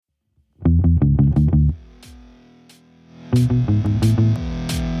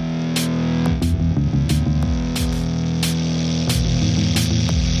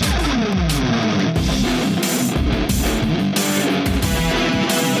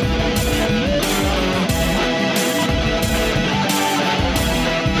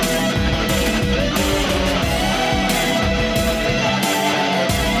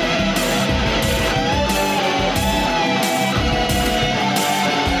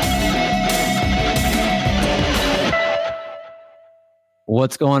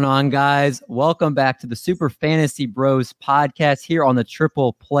What's going on, guys? Welcome back to the Super Fantasy Bros podcast here on the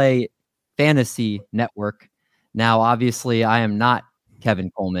Triple Play Fantasy Network. Now, obviously, I am not Kevin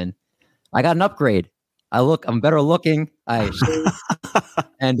Coleman. I got an upgrade. I'm better looking.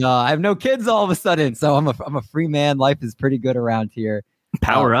 And I have no kids all of a sudden, so I'm a free man. Life is pretty good around here.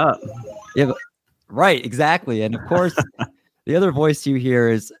 Power up. Yeah, right, exactly. And of course, the other voice you hear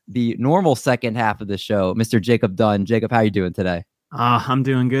is the normal second half of the show, Mr. Jacob Dunn. Jacob, how are you doing today? I'm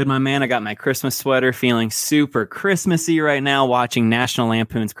doing good, my man. I got my Christmas sweater, feeling super Christmassy right now, watching National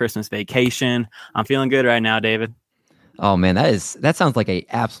Lampoon's Christmas Vacation. I'm feeling good right now, David. Oh man, that sounds like a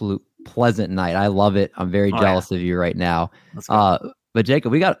absolute pleasant night. I love it. I'm very jealous of you right now. But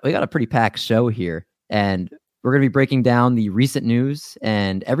Jacob, we got a pretty packed show here, and we're going to be breaking down the recent news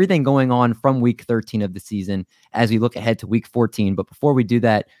and everything going on from week 13 of the season as we look ahead to week 14. But before we do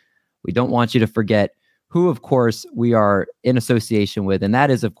that, we don't want you to forget who, of course, we are in association with, and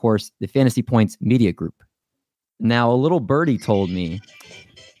that is, of course, the Fantasy Points Media Group. Now, a little birdie told me.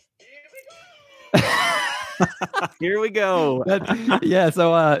 Here we go.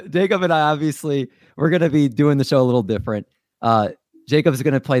 So Jacob and I, obviously, we're going to be doing the show a little different. Jacob's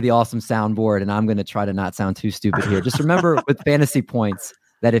going to play the awesome soundboard, and I'm going to try to not sound too stupid here. Just remember with Fantasy Points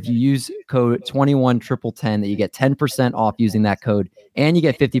that if you use code 21110, that you get 10% off using that code, and you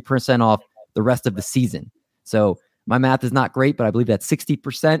get 50% off the rest of the season. So my math is not great, but I believe that's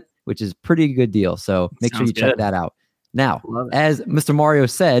 60%, which is pretty good deal. So make sure you check that out. Now, as Mr. Mario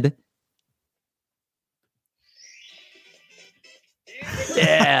said,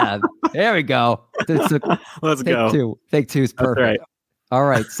 yeah, there we go. Let's go. Take two is perfect. Right. All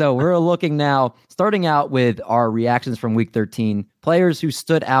right. So we're looking now, starting out with our reactions from week 13, players who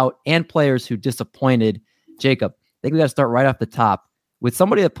stood out and players who disappointed. Jacob, I think we got to start right off the top with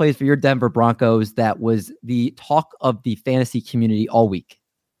somebody that plays for your Denver Broncos that was the talk of the fantasy community all week.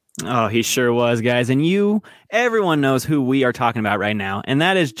 Oh, he sure was, guys. And everyone knows who we are talking about right now, and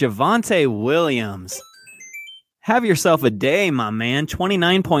that is Javonte Williams. Have yourself a day, my man.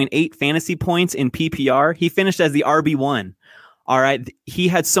 29.8 fantasy points in PPR. He finished as the RB1. All right. He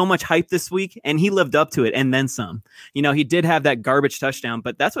had so much hype this week, and he lived up to it and then some. He did have that garbage touchdown,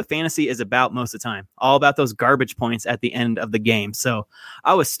 but that's what fantasy is about most of the time. All about those garbage points at the end of the game. So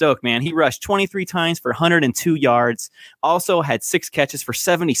I was stoked, man. He rushed 23 times for 102 yards. Also had 6 catches for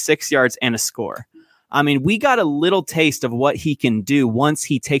 76 yards and a score. I mean, we got a little taste of what he can do once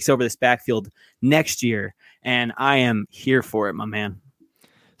he takes over this backfield next year. And I am here for it, my man.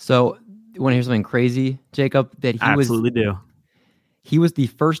 So you want to hear something crazy, Jacob? That he absolutely do. He was the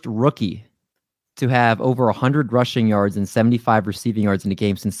first rookie to have over 100 rushing yards and 75 receiving yards in a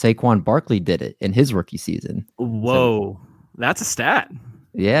game since Saquon Barkley did it in his rookie season. Whoa, that's a stat.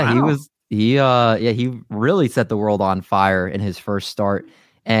 Yeah, wow. He really set the world on fire in his first start.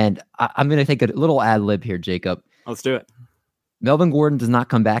 And I'm going to take a little ad lib here, Jacob. Let's do it. Melvin Gordon does not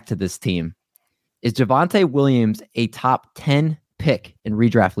come back to this team. Is Javonte Williams a top 10 pick in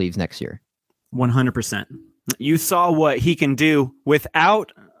redraft leagues next year? 100%. You saw what he can do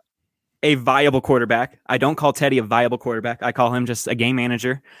without a viable quarterback. I don't call Teddy a viable quarterback. I call him just a game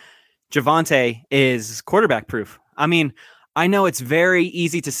manager. Javonte is quarterback proof. I mean, I know it's very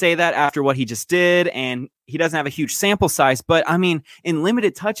easy to say that after what he just did, and he doesn't have a huge sample size, but I mean, in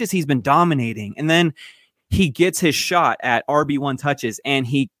limited touches, he's been dominating. And then he gets his shot at RB1 touches, and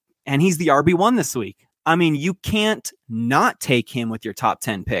he's the RB1 this week. I mean, you can't not take him with your top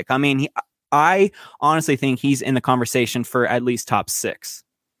 10 pick. I mean, I honestly think he's in the conversation for at least top 6.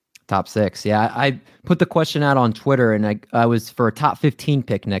 Top 6. Yeah. I put the question out on Twitter, and I was for a top 15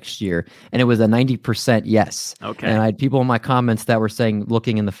 pick next year, and it was a 90% yes. Okay. And I had people in my comments that were saying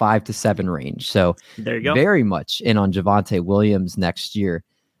looking in the 5 to 7 range. So there you go. Very much in on Javonte Williams next year.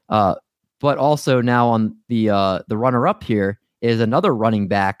 But also now on the runner up here is another running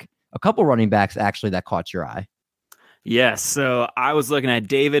back, a couple running backs actually that caught your eye. Yes. So I was looking at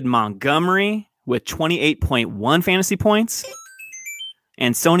David Montgomery with 28.1 fantasy points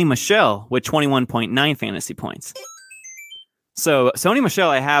and Sony Michel with 21.9 fantasy points. So Sony Michel,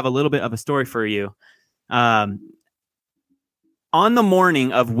 I have a little bit of a story for you. On the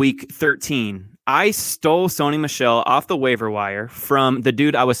morning of week 13, I stole Sony Michel off the waiver wire from the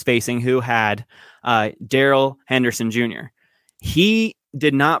dude I was facing who had Darrell Henderson Jr. He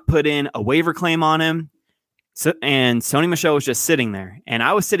did not put in a waiver claim on him. And Sony Michel was just sitting there. And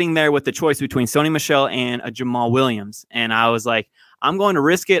I was sitting there with the choice between Sony Michel and a Jamal Williams. And I was like, I'm going to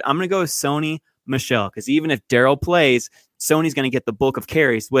risk it. I'm going to go with Sony Michel, because even if Darrell plays, Sony's going to get the bulk of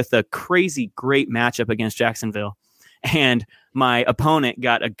carries with a crazy great matchup against Jacksonville. and my opponent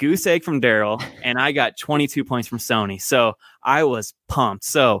got a goose egg from Daryl, and I got 22 points from Sony. So I was pumped.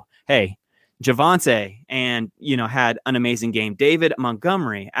 So, hey, Javonte and, had an amazing game. David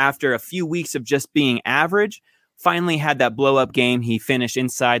Montgomery, after a few weeks of just being average, finally had that blow up game. He finished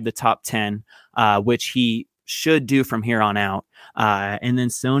inside the top 10, which he should do from here on out. And then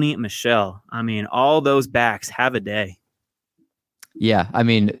Sony Michel. I mean, all those backs have a day. Yeah, I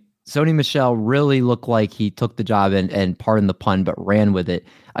mean, Sony Michel really looked like he took the job and pardon the pun, but ran with it.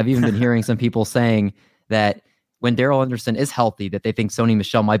 I've even been hearing some people saying that when Darrell Henderson is healthy, that they think Sony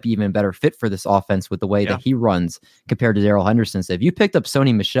Michel might be even a better fit for this offense with the way that he runs compared to Darrell Henderson. So if you picked up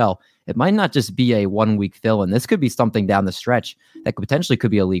Sony Michel, it might not just be a 1 week fill, and this could be something down the stretch that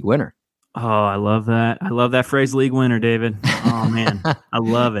could be a league winner. Oh, I love that. I love that phrase, league winner, David. Oh, man. I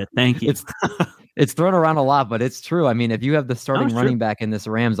love it. Thank you. It's thrown around a lot, but it's true. I mean, if you have the starting running back in this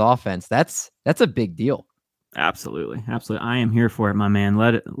Rams offense, that's a big deal. Absolutely. Absolutely. I am here for it, my man.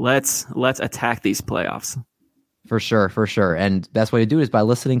 Let's attack these playoffs. For sure. And best way to do it is by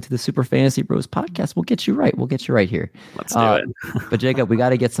listening to the Super Fantasy Bros podcast. We'll get you right. Here. Let's do it. But Jacob, we got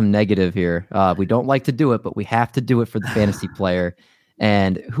to get some negative here. We don't like to do it, but we have to do it for the fantasy player.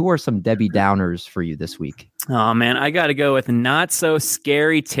 And who are some Debbie Downers for you this week? Oh, man, I got to go with not so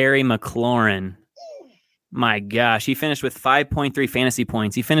scary Terry McLaurin. My gosh, he finished with 5.3 fantasy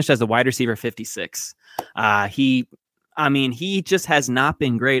points. He finished as a wide receiver 56. He just has not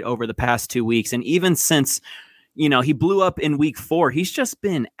been great over the past 2 weeks. And even since, he blew up in week 4, he's just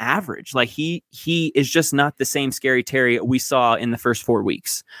been average. Like he is just not the same scary Terry we saw in the first 4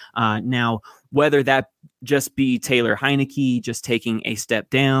 weeks. Now, whether that just be Taylor Heineke just taking a step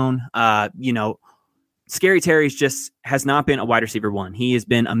down, Scary Terry's just has not been a wide receiver 1. He has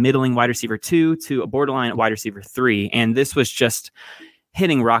been a middling wide receiver 2 to a borderline wide receiver 3. And this was just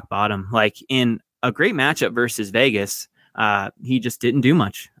hitting rock bottom. Like in a great matchup versus Vegas, he just didn't do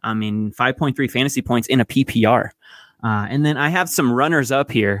much. I mean, 5.3 fantasy points in a PPR. And then I have some runners up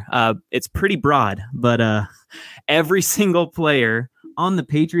here. It's pretty broad, but every single player on the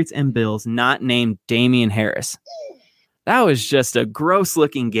Patriots and Bills not named Damian Harris. That was just a gross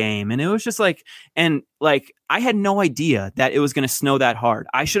looking game. And it was just I had no idea that it was going to snow that hard.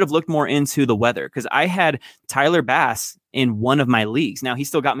 I should have looked more into the weather because I had Tyler Bass in one of my leagues. Now he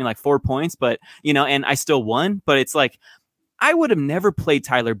still got me like 4 points, but and I still won, but it's like, I would have never played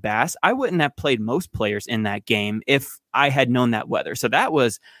Tyler Bass. I wouldn't have played most players in that game if I had known that weather. So that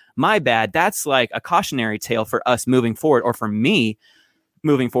was my bad. That's like a cautionary tale for us moving forward, or for me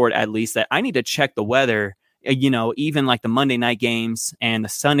moving forward, at least, that I need to check the weather, even like the Monday night games and the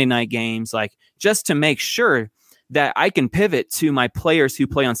Sunday night games, like just to make sure that I can pivot to my players who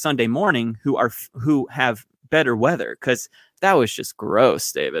play on Sunday morning who have better weather. Cause that was just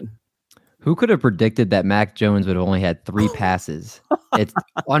gross, David. Who could have predicted that Mac Jones would have only had 3 passes? It's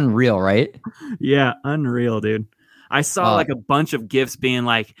unreal, right? Yeah. Unreal, dude. I saw like a bunch of GIFs being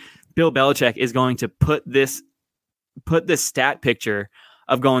like, Bill Belichick is going to put this stat picture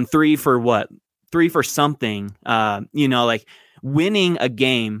of going 3 for something, like winning a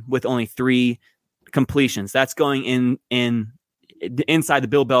game with only 3 completions. That's going inside the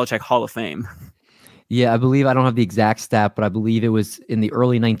Bill Belichick Hall of Fame. Yeah, I don't have the exact stat, but I believe it was in the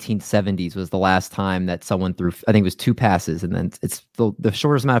early 1970s was the last time that someone threw, I think it was 2 passes. And then it's the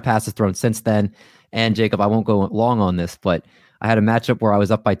shortest amount of passes thrown since then. And Jacob, I won't go long on this, but I had a matchup where I was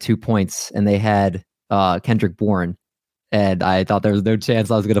up by 2 points and they had Kendrick Bourne. And I thought there was no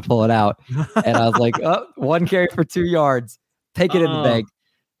chance I was going to pull it out. And I was like, 1 carry for 2 yards. Take it in the bank.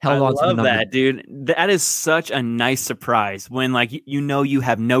 Held on to the number. I love that, dude. That is such a nice surprise when you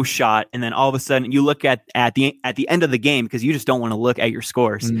have no shot. And then all of a sudden you look at the end of the game because you just don't want to look at your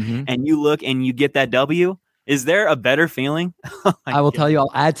scores. Mm-hmm. And you look and you get that W. Is there a better feeling? I will tell you,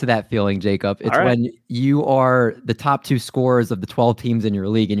 I'll add to that feeling, Jacob. It's when you are the top 2 scorers of the 12 teams in your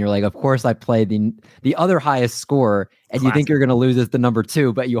league, and you're like, of course I play the other highest scorer, and Classic. You think you're going to lose as the number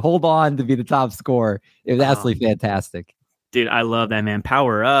 2, but you hold on to be the top scorer. It was absolutely fantastic. Dude, I love that, man.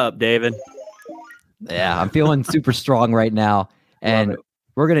 Power up, David. Yeah, I'm feeling super strong right now, and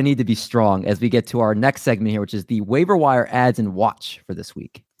we're going to need to be strong as we get to our next segment here, which is the waiver wire ads and watch for this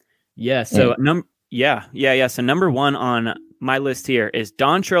week. Yeah, so So number 1 on my list here is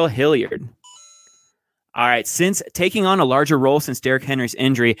Dontrell Hilliard. All right, since taking on a larger role since Derrick Henry's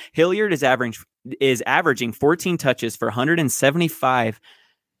injury, Hilliard is averaging 14 touches for 175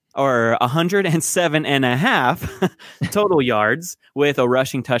 or 107 and a half total yards with a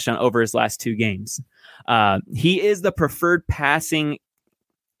rushing touchdown over his last 2 games. He is the preferred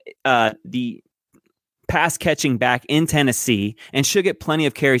the pass catching back in Tennessee and should get plenty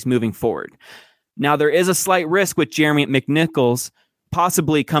of carries moving forward. Now, there is a slight risk with Jeremy McNichols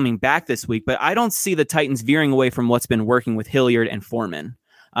possibly coming back this week, but I don't see the Titans veering away from what's been working with Hilliard and Foreman.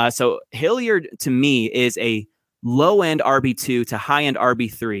 So Hilliard, to me, is a low-end RB2 to high-end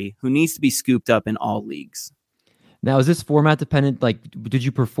RB3 who needs to be scooped up in all leagues. Now, is this format dependent? Like, did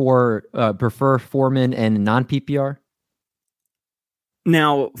you prefer Foreman and non-PPR?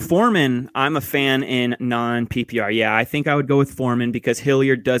 Now, Foreman, I'm a fan in non-PPR. Yeah, I think I would go with Foreman because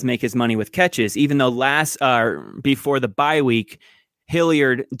Hilliard does make his money with catches. Even though before the bye week,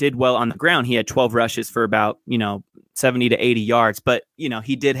 Hilliard did well on the ground. He had 12 rushes for about, 70 to 80 yards. But,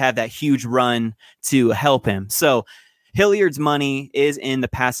 he did have that huge run to help him. So Hilliard's money is in the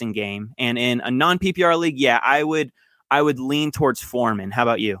passing game. And in a non-PPR league, yeah, I would lean towards Foreman. How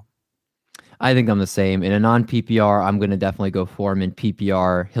about you? I think I'm the same. In a non-PPR, I'm going to definitely go Foreman.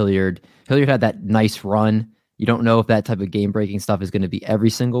 PPR, Hilliard. Hilliard had that nice run. You don't know if that type of game-breaking stuff is going to be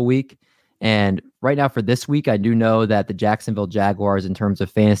every single week. And right now for this week, I do know that the Jacksonville Jaguars, in terms of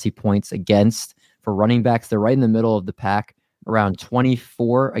fantasy points against for running backs, they're right in the middle of the pack, around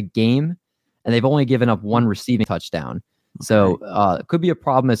 24 a game, and they've only given up one receiving touchdown. Okay. So it could be a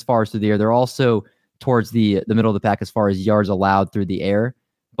problem as far as through the air. They're also towards the middle of the pack as far as yards allowed through the air.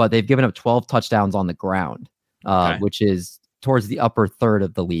 But they've given up 12 touchdowns on the ground, which is towards the upper third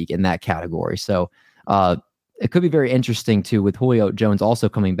of the league in that category. So it could be very interesting too with Julio Jones also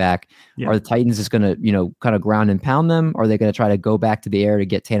coming back. Yeah. Are the Titans just going to, kind of ground and pound them? Or are they going to try to go back to the air to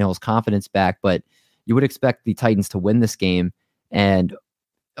get Tannehill's confidence back? But you would expect the Titans to win this game. And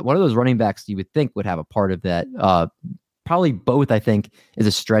one of those running backs you would think would have a part of that. Probably both, I think, is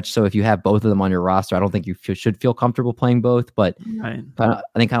a stretch. So if you have both of them on your roster, I don't think you should feel comfortable playing both. But right. I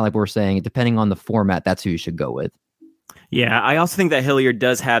think kind of like we're saying, depending on the format, that's who you should go with. Yeah, I also think that Hilliard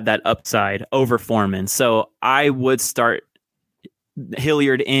does have that upside over Foreman. So I would start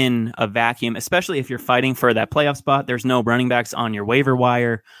Hilliard in a vacuum, especially if you're fighting for that playoff spot. There's no running backs on your waiver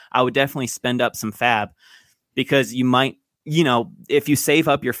wire. I would definitely spend up some fab because you might, if you save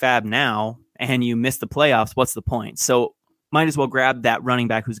up your fab now and you miss the playoffs, what's the point? So might as well grab that running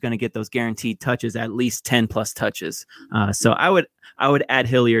back who's going to get those guaranteed touches, at least 10 plus touches. So I would add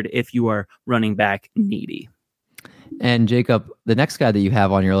Hilliard if you are running back needy. And Jacob, the next guy that you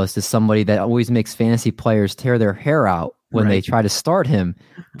have on your list is somebody that always makes fantasy players tear their hair out when they try to start him.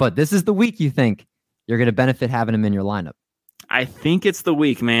 But this is the week you think you're going to benefit having him in your lineup. I think it's the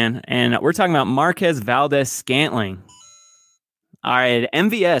week, man. And we're talking about Marquez Valdes-Scantling. All right,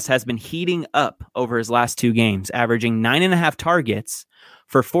 MVS has been heating up over his last two games, averaging 9.5 targets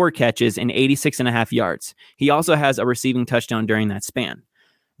for 4 catches and 86.5 yards. He also has a receiving touchdown during that span.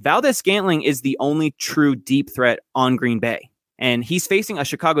 Valdes-Scantling is the only true deep threat on Green Bay, and he's facing a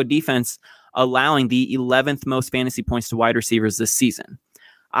Chicago defense allowing the 11th most fantasy points to wide receivers this season.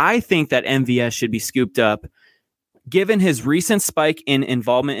 I think that MVS should be scooped up, given his recent spike in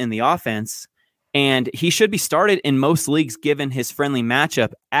involvement in the offense, and he should be started in most leagues given his friendly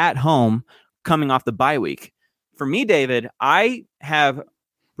matchup at home coming off the bye week. For me, David, I have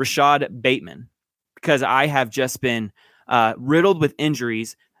Rashad Bateman because I have just been riddled with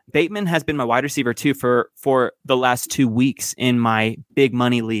injuries. Bateman has been my wide receiver too for the last 2 weeks in my big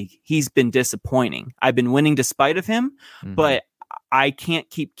money league. He's been disappointing. I've been winning despite of him, but I can't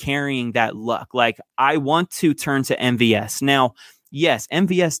keep carrying that luck. Like, I want to turn to MVS. Now, yes,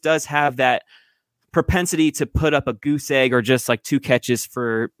 MVS does have that propensity to put up a goose egg or just like 2 catches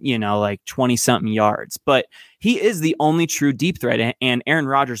for, 20 something yards, but he is the only true deep threat. And Aaron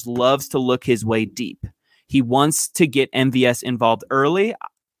Rodgers loves to look his way deep. He wants to get MVS involved early.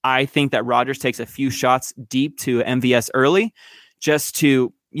 I think that Rodgers takes a few shots deep to MVS early just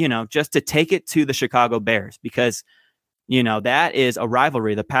to take it to the Chicago Bears because, that is a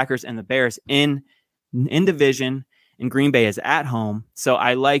rivalry, the Packers and the Bears in division. And Green Bay is at home. So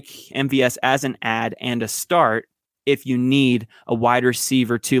I like MVS as an add and a start if you need a wide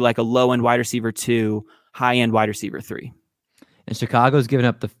receiver 2, like a low-end wide receiver 2, high-end wide receiver 3. And Chicago's given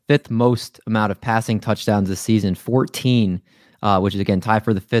up the 5th most amount of passing touchdowns this season, 14, which is, again, tied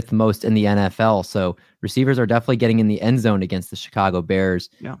for the 5th most in the NFL. So receivers are definitely getting in the end zone against the Chicago Bears.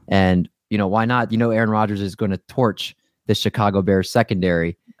 Yeah. And, why not? Aaron Rodgers is going to torch the Chicago Bears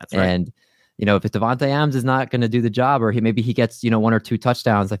secondary. That's right. And if it's Davante Adams is not going to do the job, or maybe he gets 1 or 2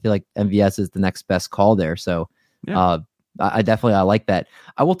 touchdowns, I feel like MVS is the next best call there. So I like that.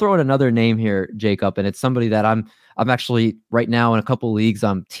 I will throw in another name here, Jacob, and it's somebody that I'm actually right now in a couple leagues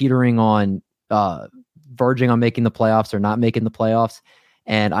I'm teetering on, verging on making the playoffs or not making the playoffs,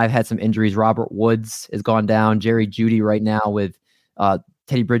 and I've had some injuries. Robert Woods has gone down. Jerry Jeudy right now with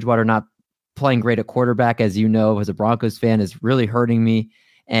Teddy Bridgewater not playing great at quarterback, as you know, as a Broncos fan, is really hurting me.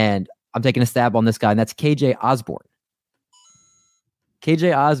 And I'm taking a stab on this guy, and that's KJ Osborne.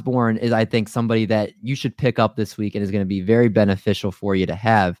 KJ Osborne is, I think, somebody that you should pick up this week and is going to be very beneficial for you to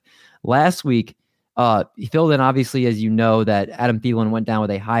have. Last week, he filled in, obviously, as you know, that Adam Thielen went down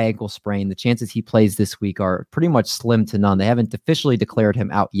with a high ankle sprain. The chances he plays this week are pretty much slim to none. They haven't officially declared him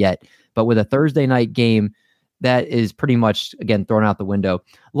out yet, but with a Thursday night game, that is pretty much, again, thrown out the window.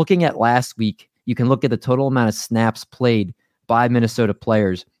 Looking at last week, you can look at the total amount of snaps played by Minnesota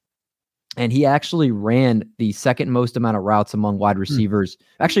players. And he actually ran the second most amount of routes among wide receivers.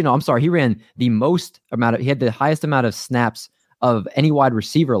 Actually, no, I'm sorry. He ran the most amount of, he had the highest amount of snaps of any wide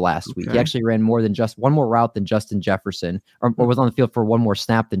receiver last week. He actually ran more than just one more route than Justin Jefferson, or was on the field for one more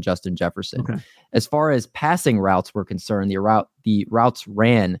snap than Justin Jefferson. As far as passing routes were concerned, the routes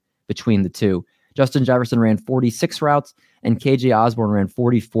ran between the two. Justin Jefferson ran 46 routes and KJ Osborne ran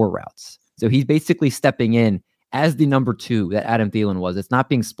 44 routes. So he's basically stepping in as the number 2 that Adam Thielen was. It's not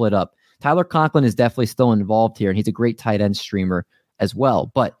being split up. Tyler Conklin is definitely still involved here, and he's a great tight end streamer as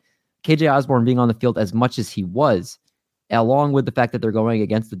well. But KJ Osborne being on the field as much as he was, along with the fact that they're going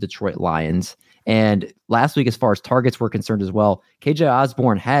against the Detroit Lions. And last week, as far as targets were concerned as well, KJ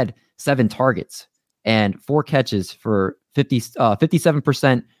Osborne had 7 targets and 4 catches for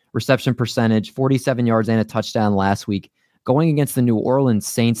 57% reception percentage, 47 yards and a touchdown last week. Going against the New Orleans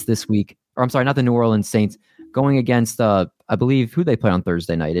Saints this week, or I'm sorry, not the New Orleans Saints, going against, I believe, who they play on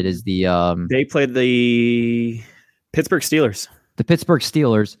Thursday night. It is the... they played the Pittsburgh Steelers. The Pittsburgh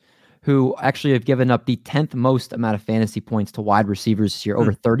Steelers, who actually have given up the 10th most amount of fantasy points to wide receivers this year,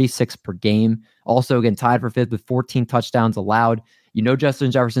 over 36 per game. Also, again, tied for 5th with 14 touchdowns allowed. You know Justin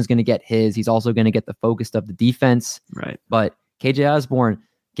Jefferson's going to get his. He's also going to get the focus of the defense. Right. But KJ Osborne,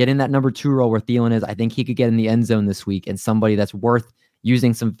 getting that number 2 role where Thielen is, I think he could get in the end zone this week, and somebody that's worth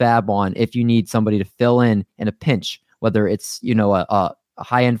using some fab on if you need somebody to fill in a pinch, whether it's, a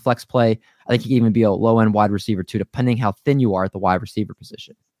high-end flex play. I think he can even be a low-end wide receiver too, depending how thin you are at the wide receiver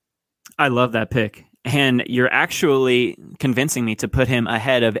position. I love that pick. And you're actually convincing me to put him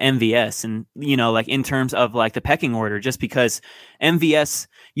ahead of MVS and, like in terms of like the pecking order, just because MVS,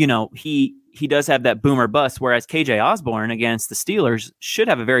 he does have that boomer bust, whereas KJ Osborne against the Steelers should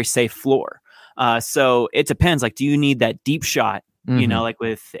have a very safe floor. So it depends. Like, do you need that deep shot, like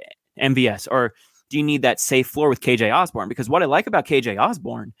with MVS, or do you need that safe floor with KJ Osborne? Because what I like about KJ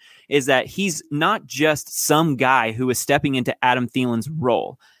Osborne is that he's not just some guy who is stepping into Adam Thielen's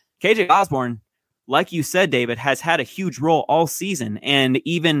role. KJ Osborne, like you said, David, has had a huge role all season and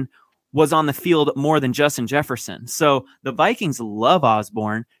even was on the field more than Justin Jefferson. So the Vikings love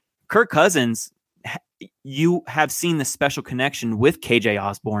Osborne. Kirk Cousins, you have seen the special connection with KJ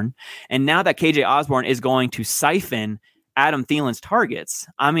Osborne. And now that KJ Osborne is going to siphon Adam Thielen's targets,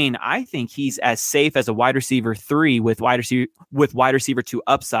 I think he's as safe as a wide receiver 3 with wide receiver 2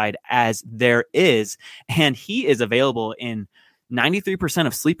 upside as there is. And he is available in 93%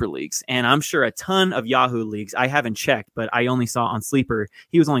 of sleeper leagues, and I'm sure a ton of Yahoo leagues. I haven't checked, but I only saw on sleeper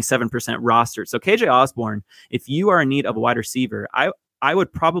he was only 7% rostered. So KJ Osborne, if you are in need of a wide receiver, I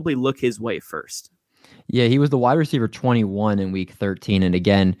would probably look his way first. Yeah, he was the wide receiver 21 in week 13. And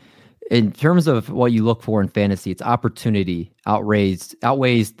again, in terms of what you look for in fantasy, it's opportunity outweighs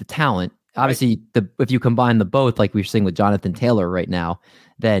the talent. Obviously, if you combine the both, like we're seeing with Jonathan Taylor right now,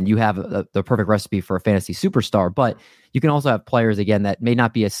 then you have the perfect recipe for a fantasy superstar. But you can also have players, again, that may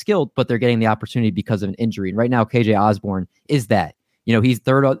not be as skilled, but they're getting the opportunity because of an injury. And right now, KJ Osborne is that. He's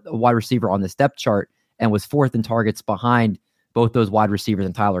third wide receiver on this depth chart and was 4th in targets behind both those wide receivers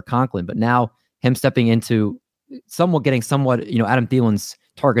and Tyler Conklin. But now him stepping into getting Adam Thielen's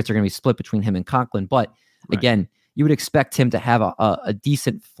targets are going to be split between him and Conklin. But again, you would expect him to have a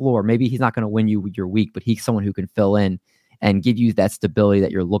decent floor. Maybe he's not going to win you your week, but he's someone who can fill in and give you that stability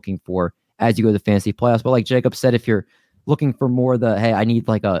that you're looking for as you go to the fantasy playoffs. But like Jacob said, if you're looking for more hey, I need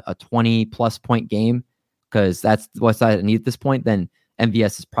like a 20-plus point game because that's what I need at this point, then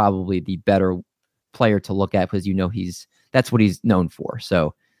MVS is probably the better player to look at because that's what he's known for.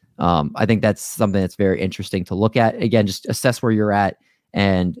 So I think that's something that's very interesting to look at. Again, just assess where you're at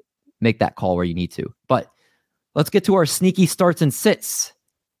and make that call where you need to. But let's get to our sneaky starts and sits.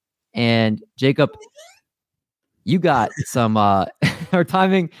 And Jacob, you got some our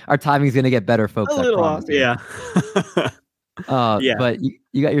timing's going to get better, folks. A little off, yeah. Yeah. But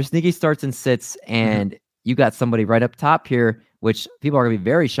you got your sneaky starts and sits, and you got somebody right up top here, which people are going to be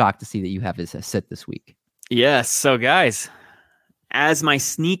very shocked to see that you have as a sit this week. Yes. So guys, as my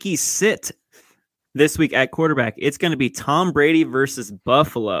sneaky sit this week at quarterback, it's going to be Tom Brady versus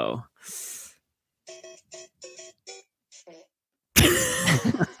Buffalo.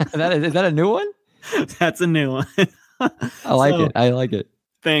 Is that a new one? That's a new one. I like it.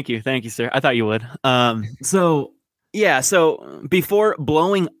 Thank you, sir. I thought you would. So before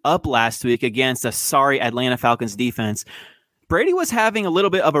blowing up last week against a sorry Atlanta Falcons defense, Brady was having a little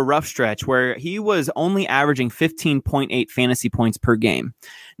bit of a rough stretch where he was only averaging 15.8 fantasy points per game.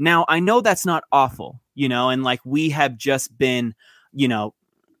 Now, I know that's not awful, and like we have just been,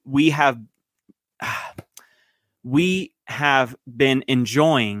 we have been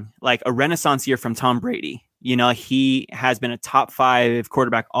enjoying like a renaissance year from Tom Brady. He has been a top 5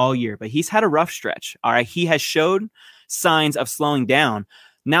 quarterback all year, but he's had a rough stretch. All right. He has showed signs of slowing down.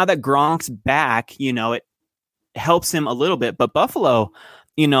 Now that Gronk's back, it helps him a little bit. But Buffalo,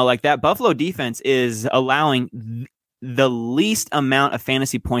 like that Buffalo defense is allowing the least amount of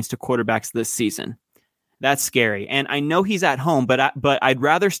fantasy points to quarterbacks this season. That's scary. And I know he's at home, but I'd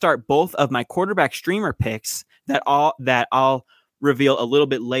rather start both of my quarterback streamer picks that I'll reveal a little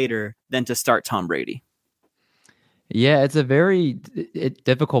bit later than to start Tom Brady. Yeah, it's a very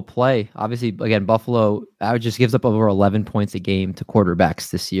difficult play. Obviously, again, Buffalo just gives up over 11 points a game to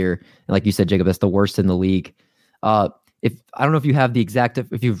quarterbacks this year. And like you said, Jacob, that's the worst in the league. If I don't know if you have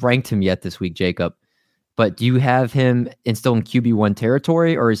if you've ranked him yet this week, Jacob, but do you have him still in QB1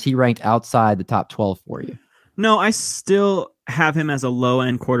 territory, or is he ranked outside the top 12 for you? No, I still have him as a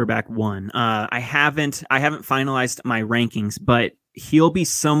low-end quarterback 1. I haven't finalized my rankings, but he'll be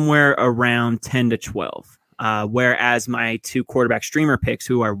somewhere around 10 to 12. Whereas my 2 quarterback streamer picks,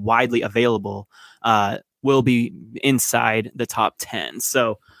 who are widely available, will be inside the top 10.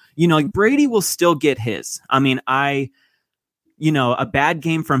 So, Brady will still get his. I mean, a bad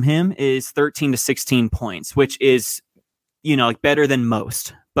game from him is 13 to 16 points, which is, better than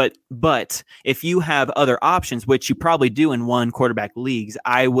most. But if you have other options, which you probably do in 1 quarterback leagues,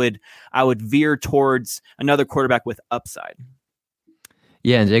 I would veer towards another quarterback with upside.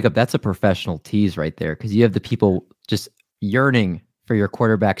 Yeah, and Jacob, that's a professional tease right there, because you have the people just yearning for your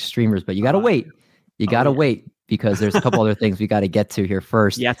quarterback streamers, but you got to wait. You got to wait, because there's a couple other things we got to get to here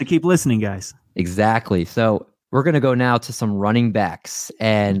first. You have to keep listening, guys. Exactly. So we're going to go now to some running backs,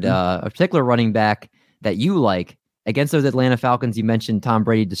 and a particular running back that you like against those Atlanta Falcons. You mentioned Tom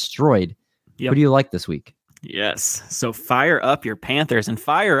Brady destroyed. Yep. Who do you like this week? Yes. So fire up your Panthers and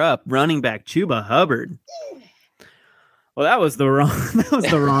fire up running back Chuba Hubbard. Well, that was the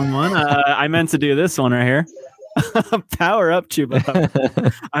wrong one. I meant to do this one right here. Power up,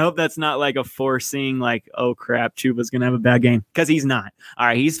 Chuba. I hope that's not like a foreseeing, like, oh crap, Chuba's gonna have a bad game, because he's not. All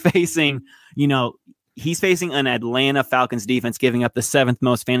right, he's facing an Atlanta Falcons defense giving up the 7th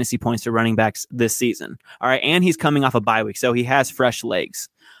most fantasy points to running backs this season. All right, and he's coming off a bye week, so he has fresh legs.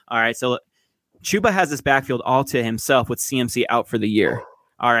 All right, so Chuba has this backfield all to himself with CMC out for the year.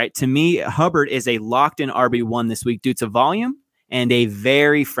 All right, to me, Hubbard is a locked-in RB1 this week due to volume and a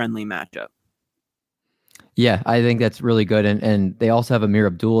very friendly matchup. Yeah, I think that's really good. And they also have Amir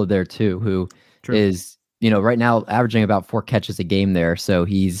Abdullah there too, who is, right now averaging about 4 catches a game there. So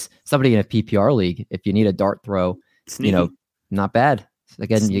he's somebody in a PPR league. If you need a dart throw, not bad.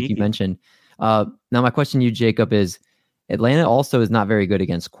 Again, you mentioned. Now my question to you, Jacob, is Atlanta also is not very good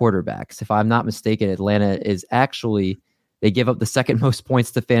against quarterbacks. If I'm not mistaken, Atlanta is actually, they give up the 2nd most points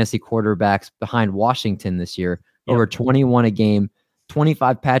to fantasy quarterbacks behind Washington this year, over 21 a game,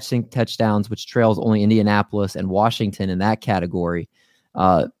 25 passing touchdowns, which trails only Indianapolis and Washington in that category.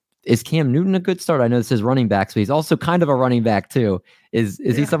 Is Cam Newton a good start? I know this is running backs, but he's also kind of a running back too. Is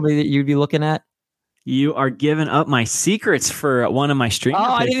he somebody that you'd be looking at? You are giving up my secrets for one of my streamers.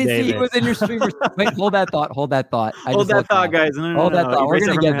 Oh, I didn't see he was in your streamers. Wait, hold that thought. Hold that thought, guys. No, hold that thought. We're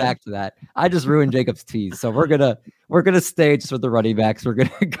gonna get back to that. I just ruined Jacob's tease, so we're gonna stay just with the running backs. We're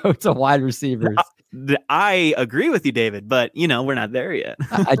gonna go to wide receivers. I agree with you, David, but we're not there yet.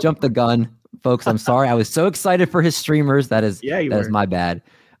 I jumped the gun, folks. I'm sorry. I was so excited for his streamers. That is my bad.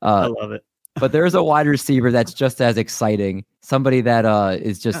 I love it. But there's a wide receiver that's just as exciting. Somebody that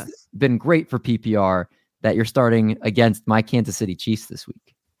is just been great for PPR that you're starting against my Kansas City Chiefs this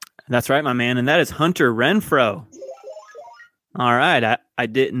week. That's right, my man, and that is Hunter Renfrow. All right, I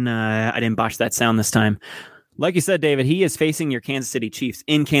didn't botch that sound this time. Like you said, David, he is facing your Kansas City Chiefs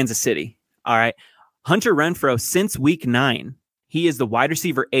in Kansas City. All right, Hunter Renfrow, since week 9, he is the wide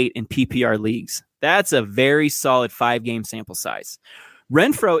receiver 8 in PPR leagues. That's a very solid 5-game sample size.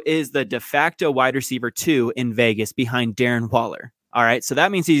 Renfrow is the de facto wide receiver 2 in Vegas behind Darren Waller. All right, so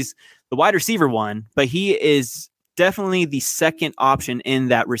that means he's the wide receiver 1, but he is definitely the 2nd option in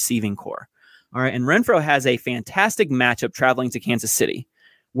that receiving core. All right, and Renfrow has a fantastic matchup traveling to Kansas City,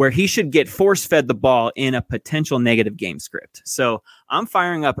 where he should get force-fed the ball in a potential negative game script. So I'm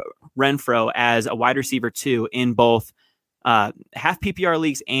firing up Renfrow as a wide receiver 2 in both half PPR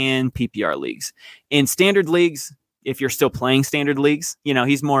leagues and PPR leagues. In standard leagues, if you're still playing standard leagues.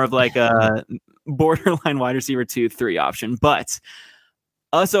 He's more of like a borderline wide receiver 2-3 option. But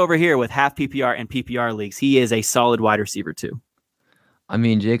us over here with half PPR and PPR leagues, he is a solid wide receiver 2. I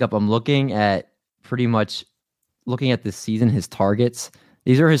mean, Jacob, I'm looking at this season, his targets.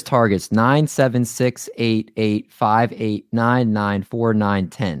 These are his targets: 9, 7, 6, 8, 8, 5, 8, 9, 9, 4, 9,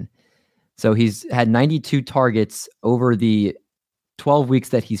 10. So he's had 92 targets over the 12 weeks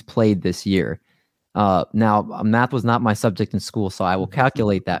that he's played this year. Now, math was not my subject in school, so I will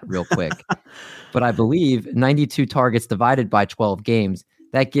calculate that real quick. But I believe 92 targets divided by 12 games,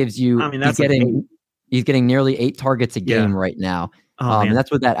 that gives you, he's getting nearly 8 targets a game right now. And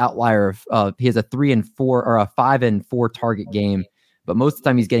that's with that outlier of he has a 3 and 4 or a 5 and 4 target game. But most of the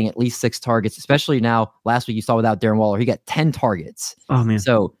time he's getting at least 6 targets, especially now. Last week you saw without Darren Waller, he got 10 targets. Oh, man.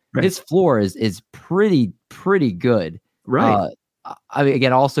 So his floor is pretty good. Right. I mean,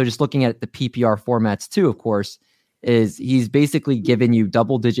 again, also just looking at the PPR formats too, of course, is he's basically given you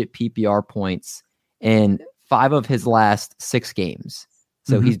double-digit PPR points in 5 of his last 6 games.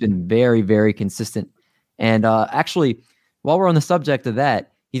 So he's been very, very consistent. And actually, while we're on the subject of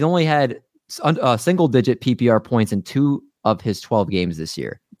that, he's only had single-digit PPR points in 2 of his 12 games this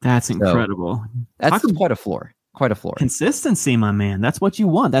year. That's incredible. That's quite a floor. Quite a floor. Consistency, my man. That's what you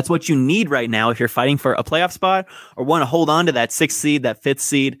want. That's what you need right now if you're fighting for a playoff spot or want to hold on to that 6th seed, that 5th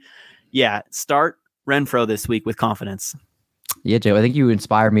seed. Yeah, start Renfrow this week with confidence. Yeah, Joe, I think you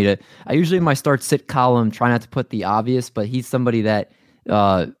inspire me to. I usually in my start sit column try not to put the obvious, but he's somebody that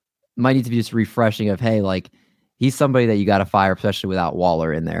might need to be just refreshing of, hey, like he's somebody that you got to fire, especially without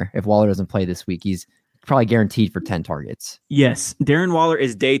Waller in there. If Waller doesn't play this week, he's probably guaranteed for 10 targets. Yes. Darren Waller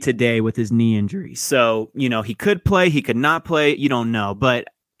is day to day with his knee injury. So, he could play, he could not play. You don't know. But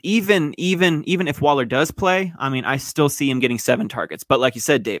even if Waller does play, I mean, I still see him getting 7 targets. But like you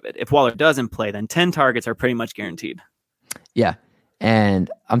said, David, if Waller doesn't play, then 10 targets are pretty much guaranteed. Yeah.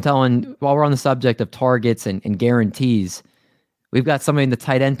 And I'm telling, while we're on the subject of targets and guarantees, we've got somebody in the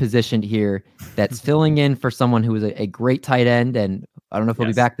tight end position here that's filling in for someone who is a great tight end. And I don't know if he'll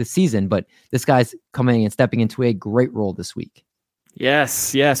be back this season, but this guy's coming and stepping into a great role this week.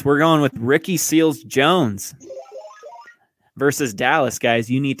 Yes. We're going with Ricky Seals-Jones versus Dallas, guys.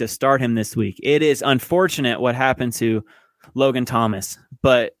 You need to start him this week. It is unfortunate what happened to Logan Thomas,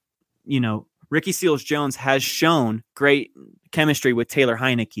 but, Ricky Seals-Jones has shown great chemistry with Taylor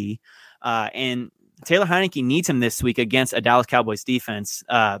Heinicke, and Taylor Heinicke needs him this week against a Dallas Cowboys defense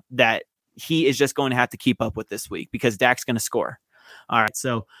that he is just going to have to keep up with this week because Dak's going to score. All right,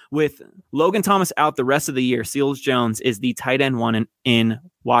 so with Logan Thomas out the rest of the year, Seals-Jones is the tight end 1 in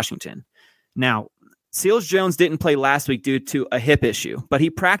Washington. Now, Seals-Jones didn't play last week due to a hip issue, but he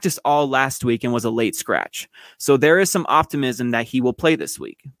practiced all last week and was a late scratch. So there is some optimism that he will play this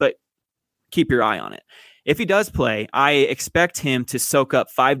week, but keep your eye on it. If he does play, I expect him to soak up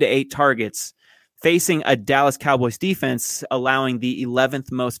 5 to 8 targets facing a Dallas Cowboys defense, allowing the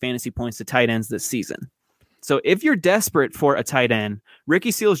 11th most fantasy points to tight ends this season. So if you're desperate for a tight end, Ricky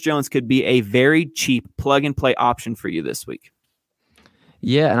Seals-Jones could be a very cheap plug-and-play option for you this week.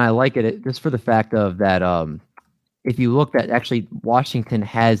 Yeah, and I like it just for the fact of that if you look at actually Washington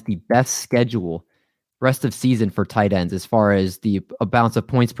has the best schedule rest of season for tight ends as far as the bounce of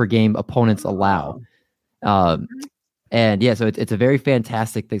points per game opponents allow. And yeah, so it's a very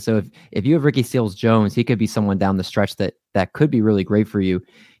fantastic thing. So if you have Ricky Seals-Jones, he could be someone down the stretch that could be really great for you.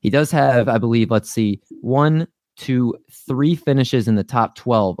 He does have, I believe, 1, 2, 3 finishes in the top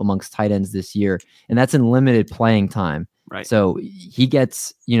 12 amongst tight ends this year, and that's in limited playing time. Right. So he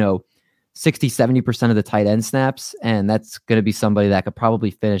gets, 60-70% of the tight end snaps, and that's going to be somebody that could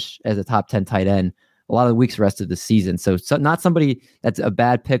probably finish as a top 10 tight end a lot of the weeks rest of the season. So not somebody that's a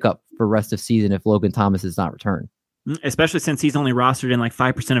bad pickup for rest of season if Logan Thomas is not returned. Especially since he's only rostered in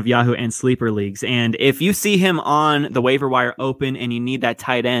 5% of Yahoo and sleeper leagues. And if you see him on the waiver wire open and you need that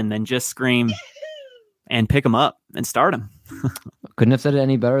tight end, then just scream and pick him up and start him. Couldn't have said it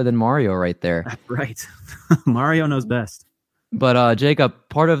any better than Mario right there. Right. Mario knows best. But Jacob,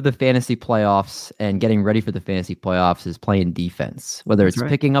 part of the fantasy playoffs and getting ready for the fantasy playoffs is playing defense, whether it's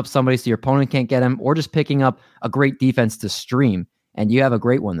picking up somebody so your opponent can't get him or just picking up a great defense to stream. And you have a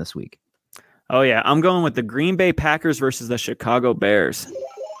great one this week. Oh, yeah. I'm going with the Green Bay Packers versus the Chicago Bears.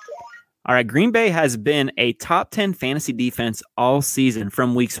 All right. Green Bay has been a top 10 fantasy defense all season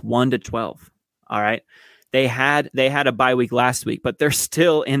from weeks 1 to 12. All right. They had a bye week last week, but they're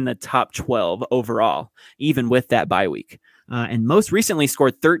still in the top 12 overall, even with that bye week. And most recently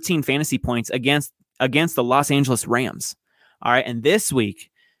scored 13 fantasy points against the Los Angeles Rams. All right. And this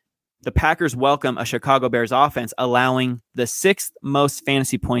week, the Packers welcome a Chicago Bears offense, allowing the 6th most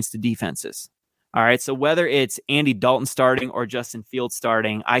fantasy points to defenses. All right. So whether it's Andy Dalton starting or Justin Fields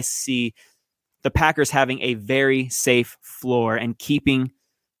starting, I see the Packers having a very safe floor and keeping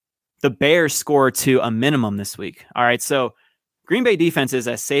the Bears score to a minimum this week. All right. So Green Bay defense is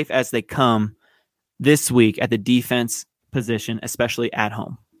as safe as they come this week at the defense position, especially at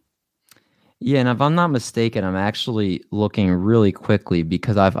home. Yeah, and if I'm not mistaken, I'm actually looking really quickly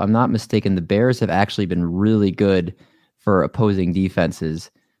because I'm not mistaken, the Bears have actually been really good for opposing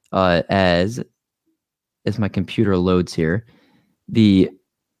defenses. As my computer loads here, the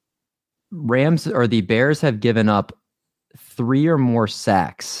Bears have given up 3 or more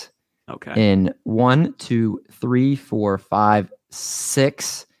sacks. Okay. In 1, 2, 3, 4, 5,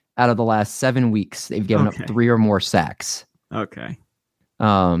 6 out of the last 7 weeks, they've given up 3 or more sacks. Okay.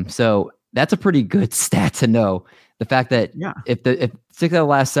 So that's a pretty good stat to know. The fact that if 6 out of the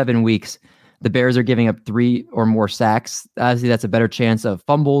last 7 weeks, the Bears are giving up 3 or more sacks, obviously that's a better chance of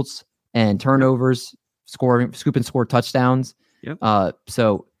fumbles and turnovers, scoop and score touchdowns. Yep.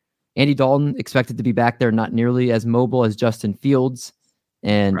 So Andy Dalton expected to be back there, not nearly as mobile as Justin Fields,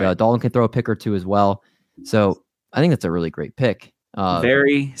 and Dalton can throw a pick or two as well. So I think that's a really great pick.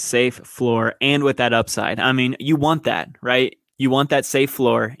 Very safe floor, and with that upside. I mean, you want that, right? You want that safe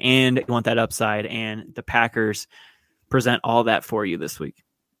floor, and you want that upside, and the Packers present all that for you this week.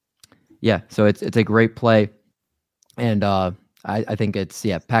 Yeah, so it's a great play, and I think it's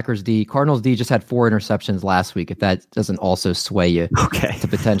Packers D. Cardinals D just had 4 interceptions last week. If that doesn't also sway you to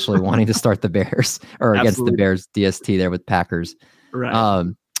potentially wanting to start the Bears or against the Bears DST there with Packers. Right.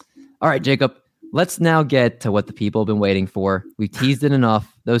 All right, Jacob. Let's now get to what the people have been waiting for. We've teased it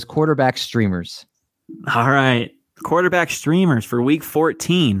enough. Those quarterback streamers. All right. Quarterback streamers for week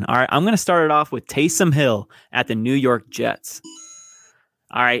 14. All right. I'm going to start it off with Taysom Hill at the New York Jets.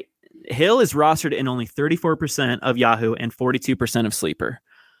 All right. Hill is rostered in only 34% of Yahoo and 42% of Sleeper.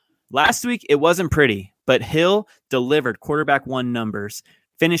 Last week, it wasn't pretty, but Hill delivered quarterback 1 numbers,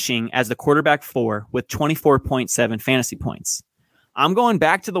 finishing as the quarterback 4 with 24.7 fantasy points. I'm going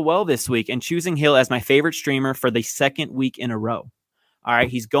back to the well this week and choosing Hill as my favorite streamer for the 2nd week in a row. All right,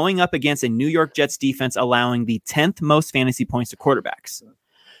 he's going up against a New York Jets defense allowing the 10th most fantasy points to quarterbacks.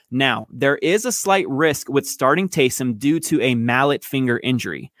 Now, there is a slight risk with starting Taysom due to a mallet finger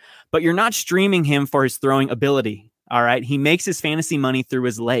injury, but you're not streaming him for his throwing ability. All right, he makes his fantasy money through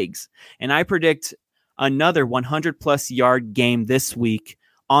his legs, and I predict another 100-plus yard game this week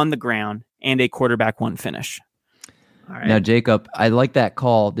on the ground and a quarterback 1 finish. All right. Now, Jacob, I like that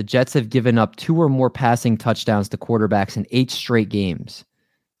call. The Jets have given up 2 or more passing touchdowns to quarterbacks in 8 straight games.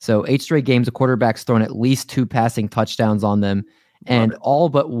 So 8 straight games, a quarterback's thrown at least 2 passing touchdowns on them, and all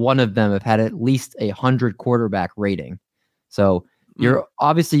but one of them have had at least 100 quarterback rating. So you're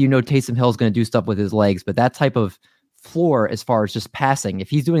obviously, Taysom Hill is going to do stuff with his legs, but that type of floor as far as just passing, if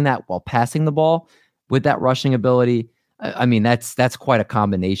he's doing that while passing the ball with that rushing ability, I mean, that's quite a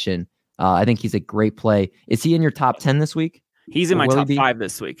combination. I think he's a great play. Is he in your top 10 this week? He's in my top 5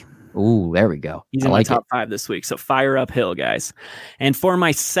 this week. Ooh, there we go. He's in my top 5 this week. So fire up Hill, guys. And for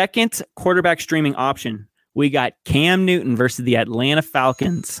my second quarterback streaming option, we got Cam Newton versus the Atlanta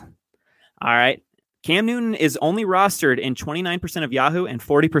Falcons. All right. Cam Newton is only rostered in 29% of Yahoo and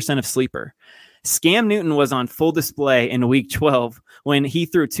 40% of Sleeper. Scam Newton was on full display in week 12 when he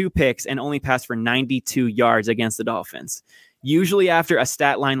threw 2 picks and only passed for 92 yards against the Dolphins. Usually after a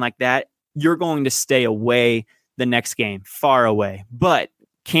stat line like that, you're going to stay away the next game, far away. But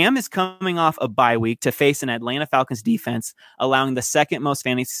Cam is coming off a bye week to face an Atlanta Falcons defense, allowing the second most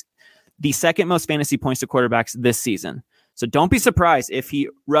fantasy points to quarterbacks this season. So don't be surprised if he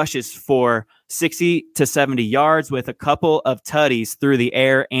rushes for 60 to 70 yards with a couple of tutties through the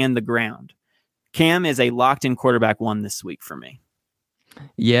air and the ground. Cam is a locked-in quarterback 1 this week for me.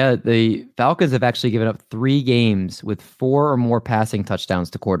 Yeah, the Falcons have actually given up 3 games with 4 or more passing touchdowns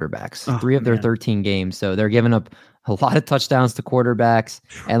to quarterbacks. 3 of their 13 games. So they're giving up a lot of touchdowns to quarterbacks.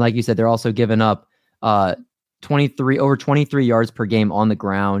 And like you said, they're also giving up over 23 yards per game on the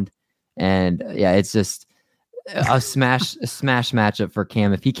ground. And it's just a smash matchup for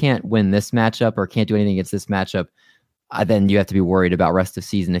Cam. If he can't win this matchup or can't do anything against this matchup, then you have to be worried about rest of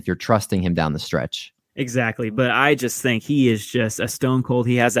season if you're trusting him down the stretch. Exactly. But I just think he is just a stone cold.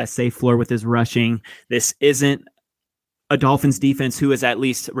 He has that safe floor with his rushing. This isn't a Dolphins defense who is at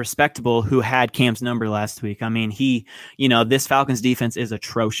least respectable, who had Cam's number last week. I mean, this Falcons defense is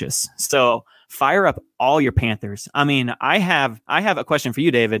atrocious. So fire up all your Panthers. I mean, I have a question for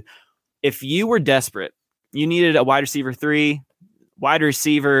you, David. If you were desperate, you needed a wide receiver 3, wide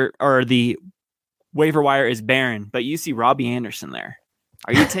receiver, or the waiver wire is barren, but you see Robbie Anderson there.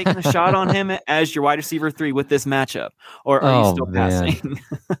 Are you taking a shot on him as your wide receiver 3 with this matchup, or are you still passing?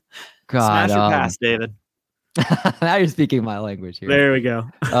 God, smash or pass, David? Now you're speaking my language here. There we go.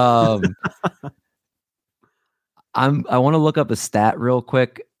 I want to look up a stat real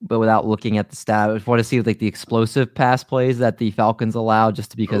quick, but without looking at the stat, I just want to see like the explosive pass plays that the Falcons allow,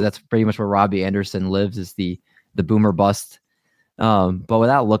 just because that's pretty much where Robbie Anderson lives, is the boomer bust. But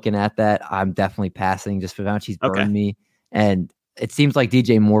without looking at that, I'm definitely passing just for how much he's burned me. And it seems like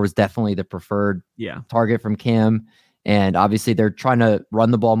DJ Moore was definitely the preferred target from Cam. And obviously they're trying to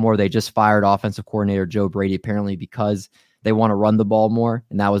run the ball more. They just fired offensive coordinator Joe Brady, apparently because they want to run the ball more.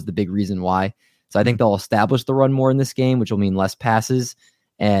 And that was the big reason why. So I think they'll establish the run more in this game, which will mean less passes.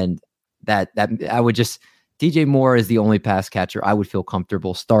 And that I would just, DJ Moore is the only pass catcher I would feel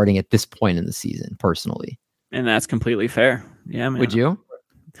comfortable starting at this point in the season, personally. And that's completely fair. Yeah, man. Would you?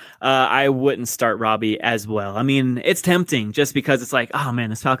 I wouldn't start Robbie as well. I mean, it's tempting just because it's like, oh man,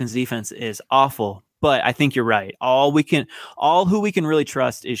 this Falcons defense is awful. But I think you're right. All who we can really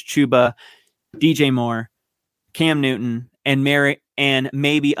trust is Chuba, DJ Moore, Cam Newton, and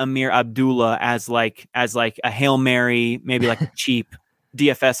maybe Amir Abdullah as like a Hail Mary, maybe like a cheap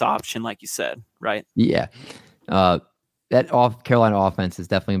DFS option, like you said, right? Yeah. That Carolina offense is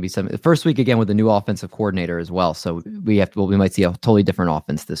definitely gonna be something. The first week again with a new offensive coordinator as well, so we might see a totally different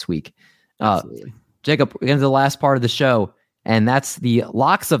offense this week. Jacob, we're into the last part of the show, and that's the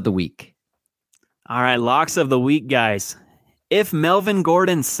locks of the week. All right, locks of the week, guys. If Melvin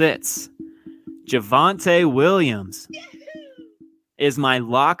Gordon sits, Javonte Williams is my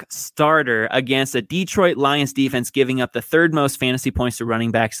lock starter against a Detroit Lions defense giving up the third most fantasy points to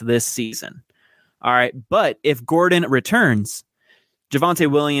running backs this season. All right, but if Gordon returns, Javonte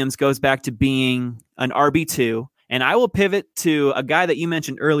Williams goes back to being an RB2, and I will pivot to a guy that you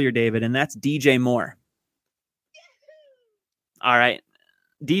mentioned earlier, David, and that's DJ Moore. All right,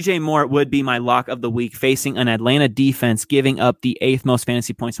 DJ Moore would be my lock of the week, facing an Atlanta defense giving up the 8th most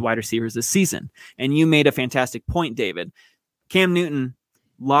fantasy points to wide receivers this season. And you made a fantastic point, David. Cam Newton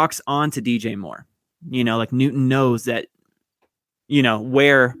locks on to DJ Moore. Like Newton knows that,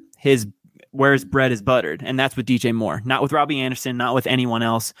 where his bread is buttered. And that's with DJ Moore, not with Robbie Anderson, not with anyone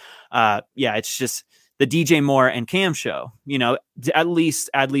else. It's just the DJ Moore and Cam show, at least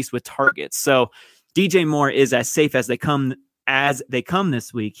with targets. So DJ Moore is as safe as they come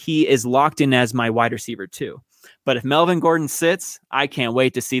this week. He is locked in as my wide receiver too. But if Melvin Gordon sits, I can't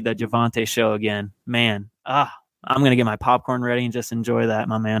wait to see the Javonte show again. Man, I'm going to get my popcorn ready and just enjoy that,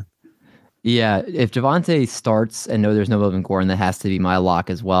 my man. Yeah, if Javonte starts and there's no Melvin Gordon, that has to be my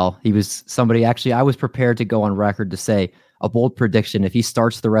lock as well. He was somebody, actually, I was prepared to go on record to say a bold prediction. If he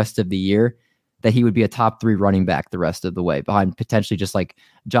starts the rest of the year, that he would be a top 3 running back the rest of the way, behind potentially just like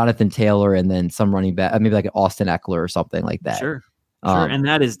Jonathan Taylor and then some running back, maybe like an Austin Eckler or something like that. Sure. And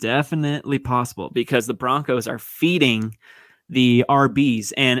that is definitely possible because the Broncos are feeding the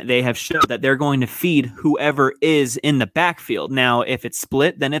RBs, and they have showed that they're going to feed whoever is in the backfield. Now, if it's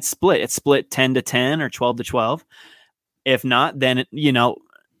split, then it's split. It's split 10-10 or 12-12. If not, then,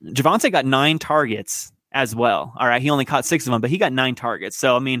 Javonte got 9 targets as well. All right. He only caught 6 of them, but he got 9 targets.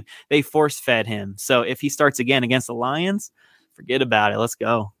 So, I mean, they force fed him. So if he starts again against the Lions, forget about it. Let's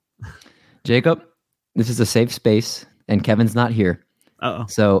go. Jacob, this is a safe space and Kevin's not here. Uh-oh.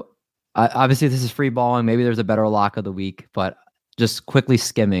 So obviously this is free balling. Maybe there's a better lock of the week, but just quickly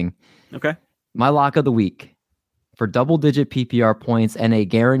skimming. Okay. My lock of the week for double-digit PPR points and a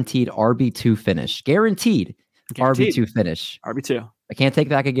guaranteed RB2 finish. Guaranteed. RB2 finish. RB2. I can't take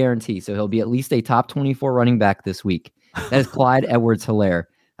back a guarantee, so he'll be at least a top 24 running back this week. That is Clyde Edwards-Helaire,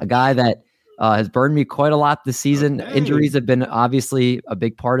 a guy that has burned me quite a lot this season. Okay. Injuries have been obviously a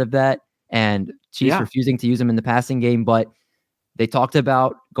big part of that, and Chiefs refusing to use him in the passing game, but they talked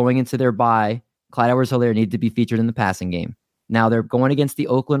about going into their bye, Clyde Edwards-Helaire needed to be featured in the passing game. Now they're going against the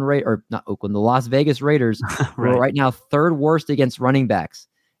the Las Vegas Raiders, who are right now 3rd worst against running backs.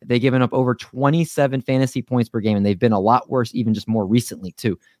 They've given up over 27 fantasy points per game, and they've been a lot worse even just more recently,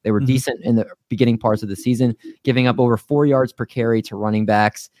 too. They were decent in the beginning parts of the season, giving up over 4 yards per carry to running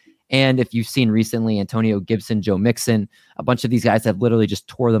backs. And if you've seen recently, Antonio Gibson, Joe Mixon, a bunch of these guys have literally just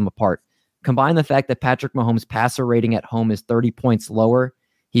tore them apart. Combine the fact that Patrick Mahomes' passer rating at home is 30 points lower.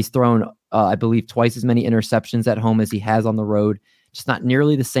 He's thrown, I believe, twice as many interceptions at home as he has on the road. Just not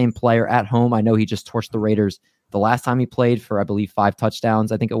nearly the same player at home. I know he just torched the Raiders the last time he played for, I believe, 5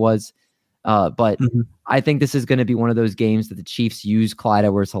 touchdowns, I think it was. But I think this is going to be one of those games that the Chiefs use Clyde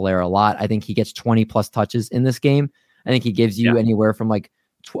Edwards-Helaire a lot. I think he gets 20-plus touches in this game. I think he gives you anywhere from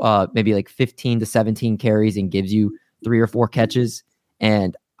maybe 15 to 17 carries and gives you 3 or 4 catches.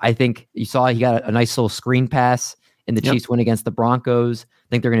 And I think you saw he got a nice little screen pass in the Chiefs win against the Broncos. I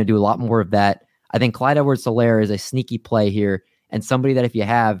think they're going to do a lot more of that. I think Clyde Edwards-Helaire is a sneaky play here and somebody that if you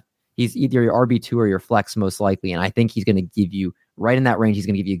have, he's either your RB2 or your flex most likely. And I think he's going to give you right in that range. He's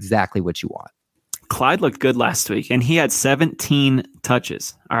going to give you exactly what you want. Clyde looked good last week, and he had 17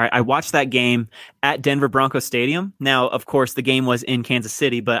 touches. All right, I watched that game at Denver Broncos Stadium. Now, of course, the game was in Kansas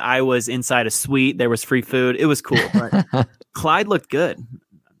City, but I was inside a suite. There was free food. It was cool. But Clyde looked good.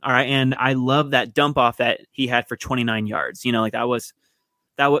 All right, and I love that dump off that he had for 29 yards. You know, like that was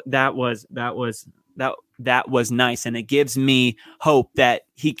nice, and it gives me hope that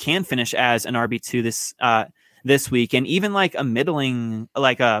he can finish as an RB2 this week, and even like a middling,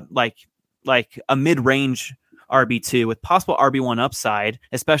 like a mid-range RB2 with possible RB1 upside,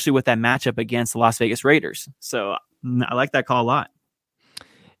 especially with that matchup against the Las Vegas Raiders. So I like that call a lot.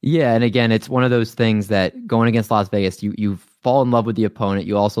 Yeah, and again, it's one of those things that going against Las Vegas, you fall in love with the opponent.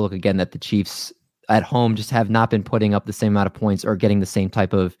 You also look again that the Chiefs at home just have not been putting up the same amount of points or getting the same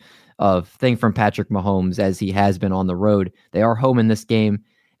type of thing from Patrick Mahomes as he has been on the road. They are home in this game.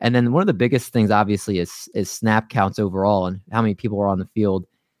 And then one of the biggest things, obviously, is snap counts overall and how many people are on the field.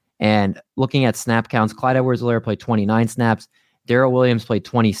 And looking at snap counts, Clyde Edwards-Helaire played 29 snaps. Darrell Williams played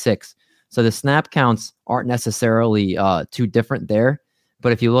 26. So the snap counts aren't necessarily too different there.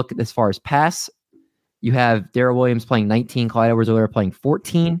 But if you look as far as pass, you have Darrell Williams playing 19, Clyde Edwards-Helaire playing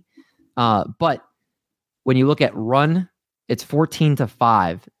 14. But when you look at run, it's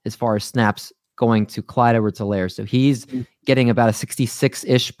 14-5 as far as snaps going to Clyde Edwards-Helaire. So he's getting about a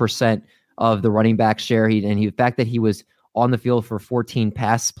 66-ish% of the running back share. The fact that he was on the field for 14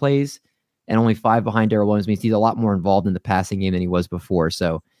 pass plays and only 5 behind Darrell Williams means he's a lot more involved in the passing game than he was before.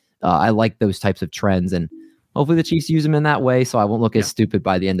 So I like those types of trends, and hopefully the Chiefs use him in that way. So I won't look as stupid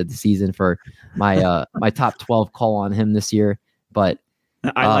by the end of the season for my my top 12 call on him this year. But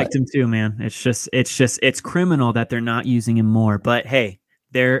I liked him too, man. It's criminal that they're not using him more. But hey,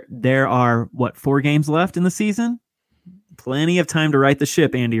 there are 4 games left in the season? Plenty of time to right the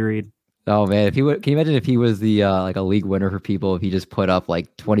ship, Andy Reid. Oh man, can you imagine if he was the like a league winner for people, if he just put up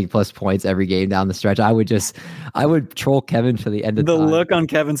like 20 plus points every game down the stretch? I would troll Kevin for the end of the time. Look on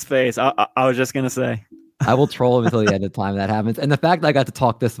Kevin's face. I was just gonna say. I will troll him until the end of time that happens. And the fact that I got to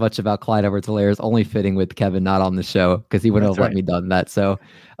talk this much about Clyde Edwards-Helaire is only fitting with Kevin not on the show, because he wouldn't have let me done that. So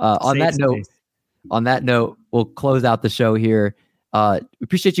on that note, we'll close out the show here.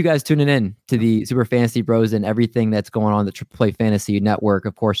 Appreciate you guys tuning in to the Super Fantasy Bros and everything that's going on the Triple Play Fantasy Network.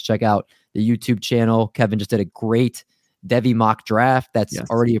 Of course, check out the YouTube channel. Kevin just did a great Devy mock draft that's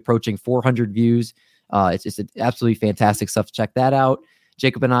already approaching 400 views. It's just absolutely fantastic stuff. Check that out.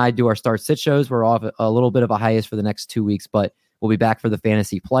 Jacob and I do our start sit shows. We're off a little bit of a hiatus for the next 2 weeks, but we'll be back for the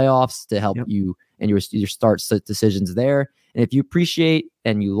fantasy playoffs to help you and your start sit decisions there. And if you appreciate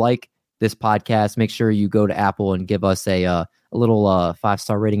and you like this podcast, make sure you go to Apple and give us a little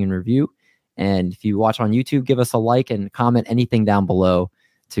 5-star rating and review. And if you watch on YouTube, give us a like and comment anything down below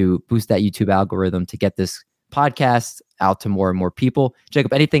to boost that YouTube algorithm to get this podcast out to more and more people.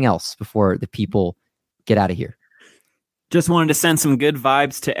 Jacob, anything else before the people get out of here? Just wanted to send some good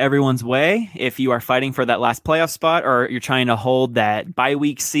vibes to everyone's way. If you are fighting for that last playoff spot or you're trying to hold that bye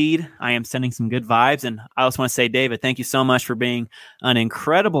week seed, I am sending some good vibes. And I also want to say, David, thank you so much for being an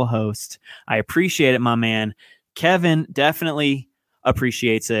incredible host. I appreciate it, my man. Kevin definitely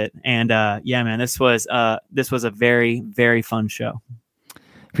appreciates it. And yeah, man, this was a very, very fun show.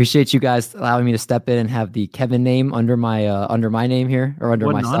 Appreciate you guys allowing me to step in and have the Kevin name under my name here, or under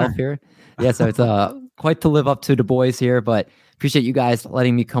myself here. Yeah, so it's quite to live up to the boys here, but appreciate you guys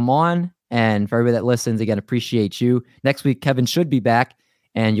letting me come on. And for everybody that listens, again, appreciate you. Next week, Kevin should be back,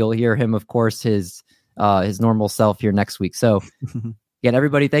 and you'll hear him, of course, his normal self here next week. So again,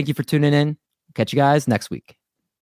 everybody, thank you for tuning in. Catch you guys next week.